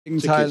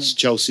tickets,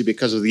 Chelsea,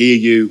 because of the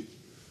EU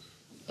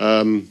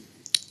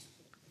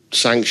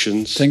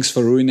sanctions. Thanks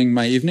for ruining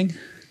my evening.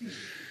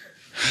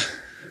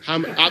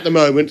 At the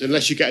moment,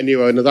 unless you get a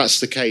new owner, that's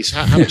the case.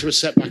 How much of a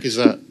setback is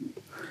that?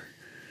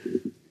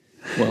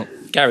 Well,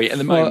 Gary, at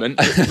the moment,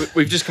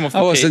 we've just come off the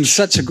pitch. I was in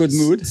such a good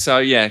mood. So,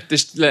 yeah.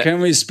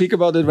 Can we speak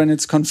about it when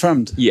it's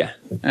confirmed? Yeah.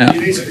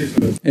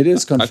 It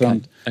is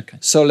confirmed. Okay.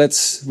 So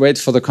let's wait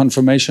for the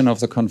confirmation of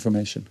the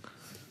confirmation.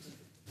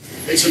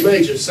 It's a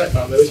major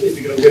setback, though, isn't it, if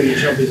you're going to win the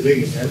Champions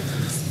League again?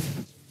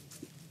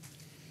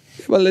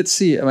 Well, let's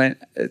see. I mean,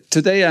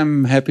 today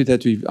I'm happy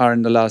that we are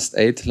in the last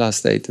eight.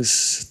 Last eight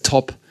is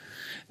top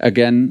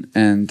again,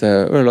 and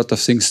there are a lot of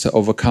things to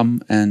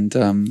overcome, and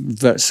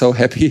we're so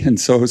happy and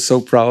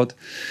so proud.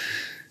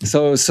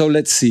 So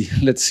let's see.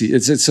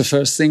 It's the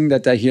first thing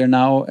that I hear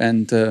now,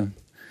 and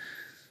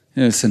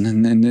yes, and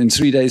in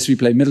 3 days we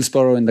play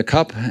Middlesbrough in the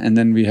cup, and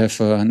then we have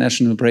a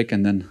national break,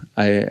 and then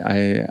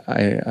I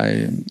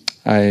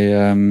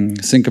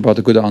think about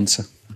a good answer.